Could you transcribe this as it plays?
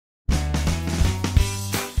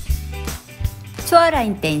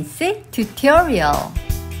초아라인댄스 튜토리얼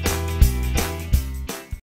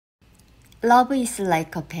Love is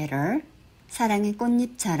like a petal 사랑은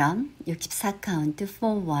꽃잎처럼 64카운트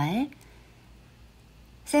 4월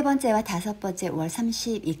세 번째와 다섯 번째 월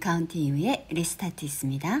 32카운트 이후에 리스타트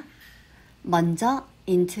있습니다. 먼저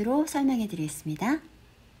인트로 설명해 드리겠습니다.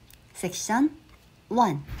 섹션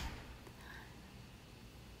 1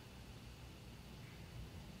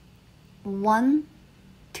 1,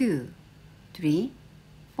 2, 3,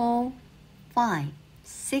 4, 5,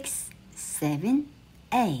 6, 7,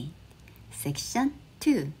 8 섹션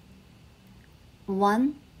 2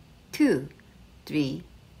 1, 2, 3,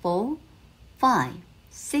 4, 5,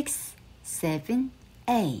 6, 7,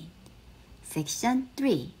 8 섹션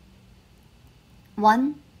 3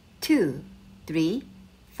 1, 2, 3,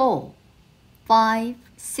 4, 5,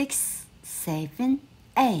 6, 7,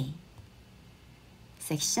 8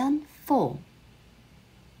 섹션 4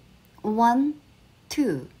 1,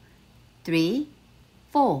 2, 3,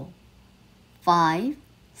 4, 5,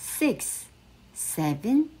 6,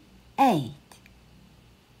 7, 8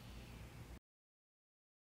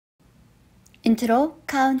 인트로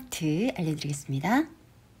카운트 알려드리겠습니다.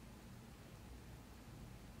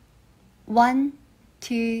 1,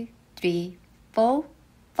 2, 3, 4,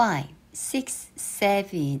 5, 6,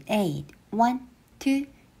 7, 8 1, 2,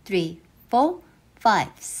 3, 4,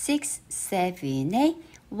 5, 6, 7, 8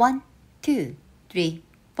 1, 2, 3,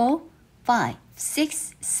 4, 5,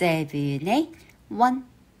 6, 7, 8 1,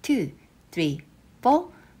 2, 3,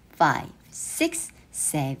 4, 5, 6,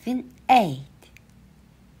 7, 8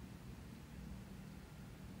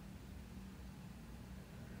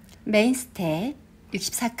 메인 스텝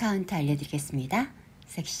 64카운트 알려드리겠습니다.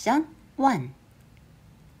 섹션 1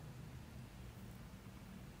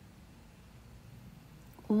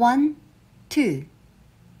 1, 2,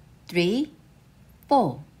 3,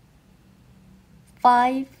 4,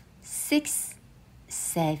 5, 6,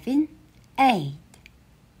 7, 8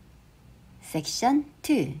 섹션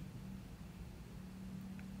 2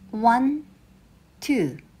 1,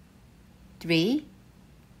 2, 3,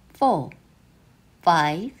 4,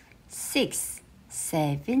 5, 6,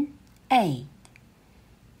 7, 8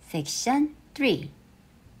 섹션 3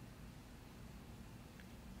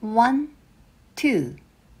 1, 2,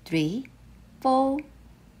 3, 4,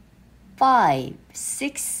 5,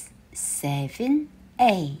 6, 7,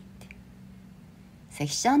 8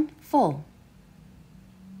 섹션 4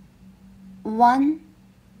 1,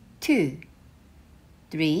 2,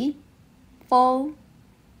 3, 4,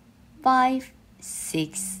 5,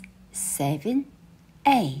 6, 7,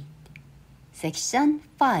 8 섹션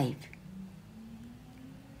 5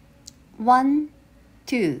 1,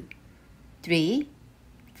 2, 3,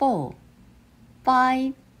 4,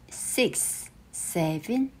 5, 6,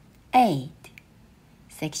 7, 8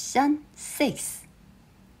 섹션 6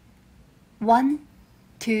 1,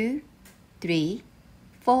 2, 3,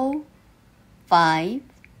 4, 5,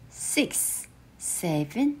 6,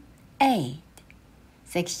 7, 8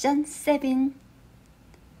 섹션 7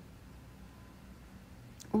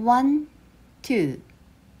 1, 2,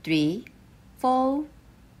 3, 4,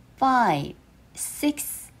 5,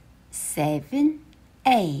 6, 7,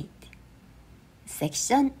 8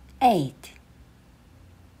 섹션 8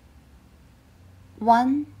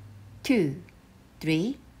 1, 2,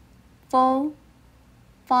 3, 4,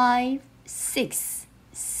 5, 6,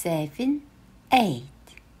 7, 8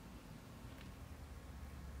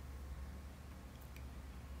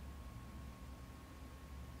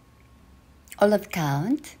 All of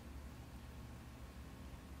count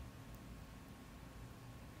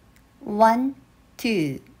 1,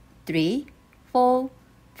 2, 3, 4,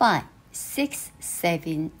 5, 6,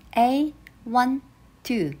 7, 8 1,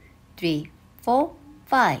 2, 3, 4,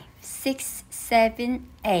 5, 6, 7,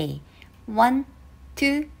 8 1,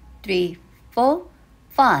 2, 3, 4,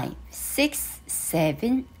 5, 6,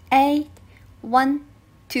 7, 8 1,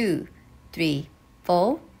 2, 3,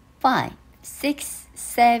 4, 5, 6,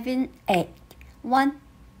 7, 8 1,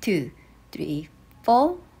 2, 3,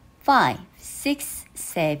 4, 5, 6,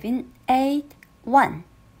 7, 8 1,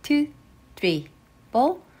 2, 3,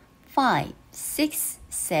 4, 5, 6,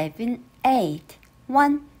 7, 8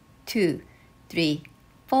 1, 2, 3,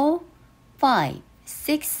 4, 5,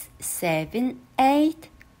 6, 7, 8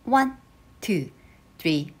 1, 2,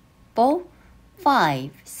 3, 4,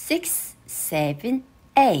 5, 6, 7,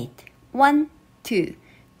 8 1, 2,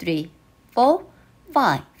 3, 4,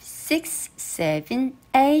 5, 6, 7,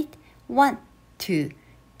 8 1, 2,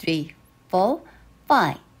 3, 4,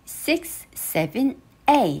 5, 6, 7,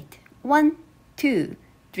 8 1, 2,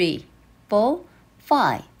 3, 4,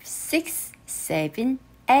 5, 6, 7,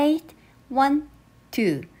 8 1,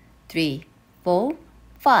 2, 3, 4,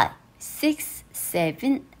 5, 6,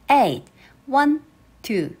 7, 8. 1,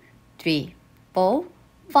 2, 3, 4,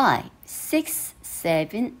 5, 6,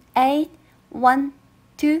 7, 8. 1,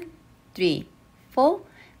 2, 3, 4,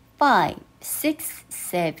 5, 6,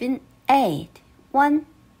 7, 8. 1,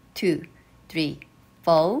 2, 3,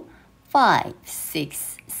 4, 5,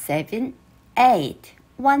 6, 7, 8.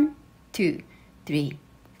 1, 2, 3,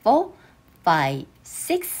 4, 5,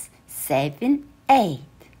 6, 7,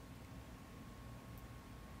 8.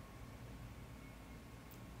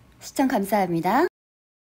 시청 감사합니다.